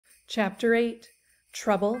Chapter 8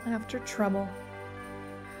 Trouble After Trouble.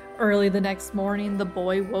 Early the next morning, the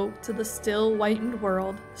boy woke to the still whitened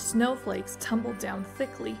world. Snowflakes tumbled down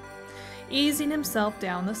thickly. Easing himself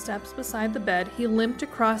down the steps beside the bed, he limped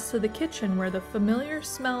across to the kitchen where the familiar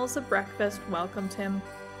smells of breakfast welcomed him.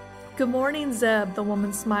 "Good morning, Zeb," the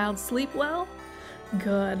woman smiled. "Sleep well?"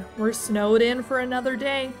 "Good. We're snowed in for another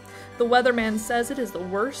day. The weatherman says it is the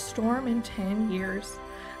worst storm in 10 years.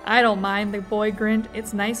 "I don't mind," the boy grinned.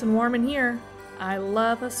 "It's nice and warm in here." "I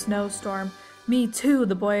love a snowstorm." "Me too,"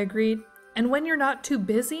 the boy agreed. "And when you're not too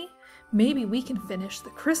busy, maybe we can finish the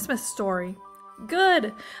Christmas story."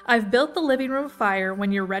 "Good! I've built the living room fire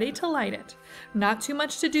when you're ready to light it. Not too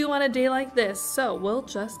much to do on a day like this, so we'll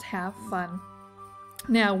just have fun."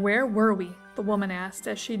 "Now, where were we?" the woman asked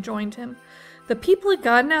as she joined him. "The people had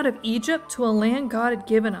gotten out of Egypt to a land God had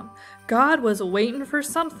given them. God was waiting for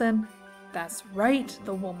something." "That's right,"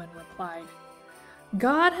 the woman replied.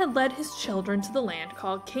 God had led his children to the land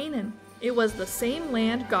called Canaan. It was the same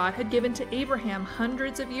land God had given to Abraham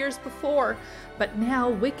hundreds of years before, but now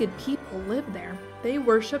wicked people lived there. They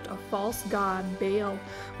worshipped a false god, Baal,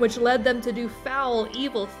 which led them to do foul,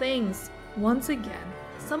 evil things. Once again,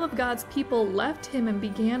 some of God's people left him and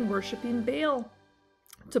began worshiping Baal.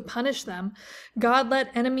 To punish them, God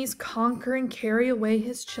let enemies conquer and carry away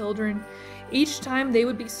his children. Each time they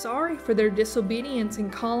would be sorry for their disobedience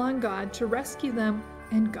and call on God to rescue them,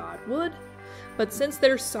 and God would. But since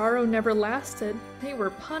their sorrow never lasted, they were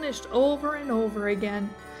punished over and over again.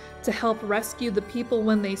 To help rescue the people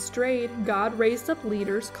when they strayed, God raised up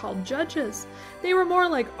leaders called judges. They were more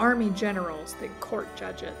like army generals than court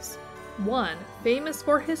judges. One, famous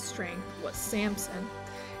for his strength, was Samson.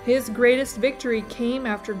 His greatest victory came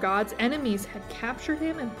after God's enemies had captured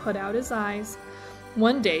him and put out his eyes.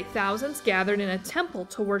 One day, thousands gathered in a temple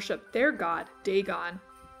to worship their god, Dagon.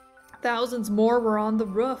 Thousands more were on the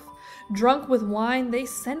roof. Drunk with wine, they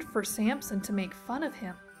sent for Samson to make fun of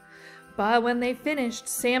him. But when they finished,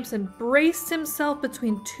 Samson braced himself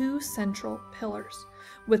between two central pillars.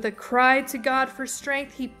 With a cry to God for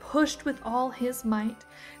strength, he pushed with all his might.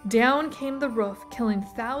 Down came the roof, killing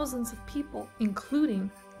thousands of people, including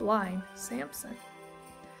blind Samson.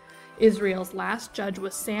 Israel's last judge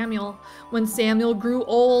was Samuel. When Samuel grew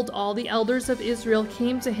old, all the elders of Israel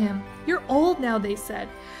came to him. "You're old now," they said.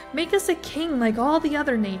 "Make us a king like all the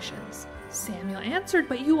other nations." Samuel answered,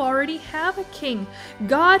 "But you already have a king.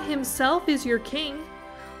 God himself is your king."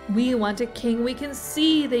 "We want a king we can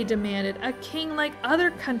see," they demanded, "a king like other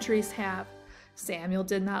countries have." Samuel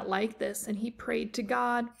did not like this, and he prayed to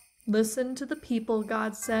God. "Listen to the people,"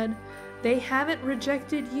 God said. "They haven't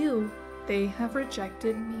rejected you. They have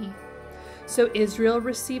rejected me." So Israel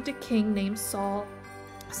received a king named Saul.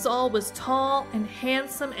 Saul was tall and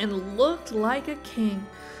handsome and looked like a king,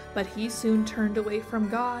 but he soon turned away from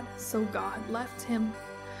God, so God left him.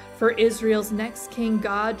 For Israel's next king,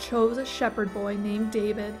 God chose a shepherd boy named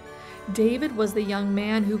David. David was the young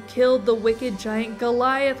man who killed the wicked giant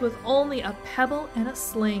Goliath with only a pebble and a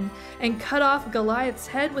sling, and cut off Goliath's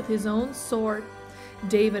head with his own sword.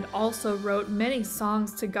 David also wrote many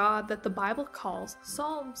songs to God that the Bible calls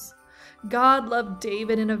psalms. God loved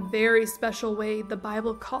David in a very special way. The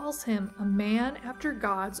Bible calls him a man after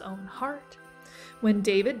God's own heart. When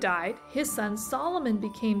David died, his son Solomon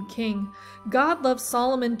became king. God loved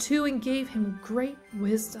Solomon too and gave him great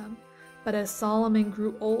wisdom. But as Solomon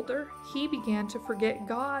grew older, he began to forget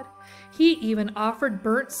God. He even offered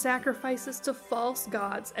burnt sacrifices to false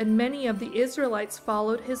gods, and many of the Israelites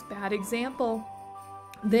followed his bad example.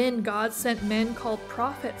 Then God sent men called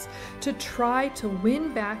prophets to try to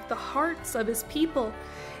win back the hearts of his people.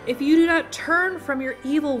 "If you do not turn from your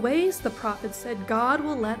evil ways," the prophet said, "God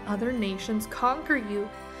will let other nations conquer you."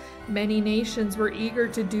 Many nations were eager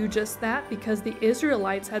to do just that because the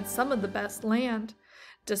Israelites had some of the best land.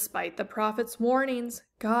 Despite the prophet's warnings,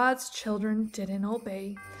 God's children didn't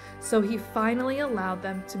obey, so he finally allowed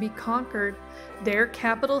them to be conquered. Their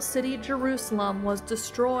capital city, Jerusalem, was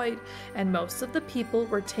destroyed, and most of the people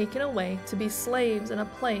were taken away to be slaves in a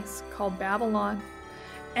place called Babylon.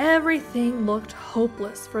 Everything looked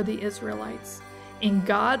hopeless for the Israelites. In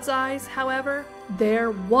God's eyes, however,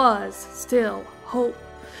 there was still hope.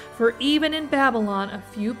 For even in Babylon, a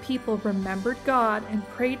few people remembered God and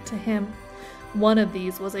prayed to him. One of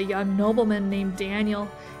these was a young nobleman named Daniel.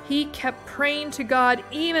 He kept praying to God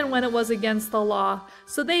even when it was against the law,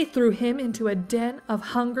 so they threw him into a den of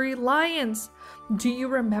hungry lions. Do you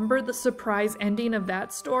remember the surprise ending of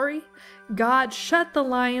that story? God shut the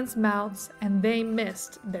lions' mouths and they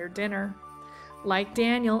missed their dinner. Like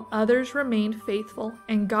Daniel, others remained faithful,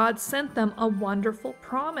 and God sent them a wonderful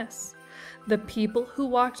promise. The people who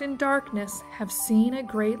walked in darkness have seen a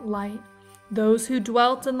great light. Those who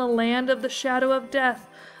dwelt in the land of the shadow of death,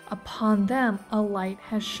 upon them a light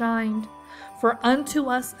has shined. For unto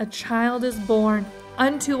us a child is born,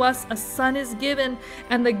 unto us a son is given,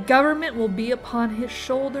 and the government will be upon his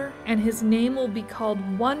shoulder, and his name will be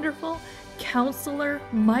called Wonderful, Counselor,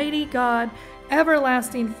 Mighty God,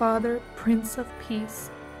 Everlasting Father, Prince of Peace.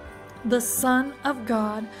 The Son of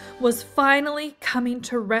God was finally coming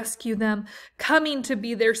to rescue them, coming to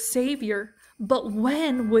be their Savior. But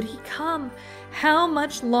when would he come? How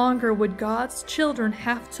much longer would God's children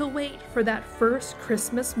have to wait for that first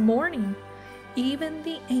Christmas morning? Even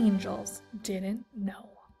the angels didn't know.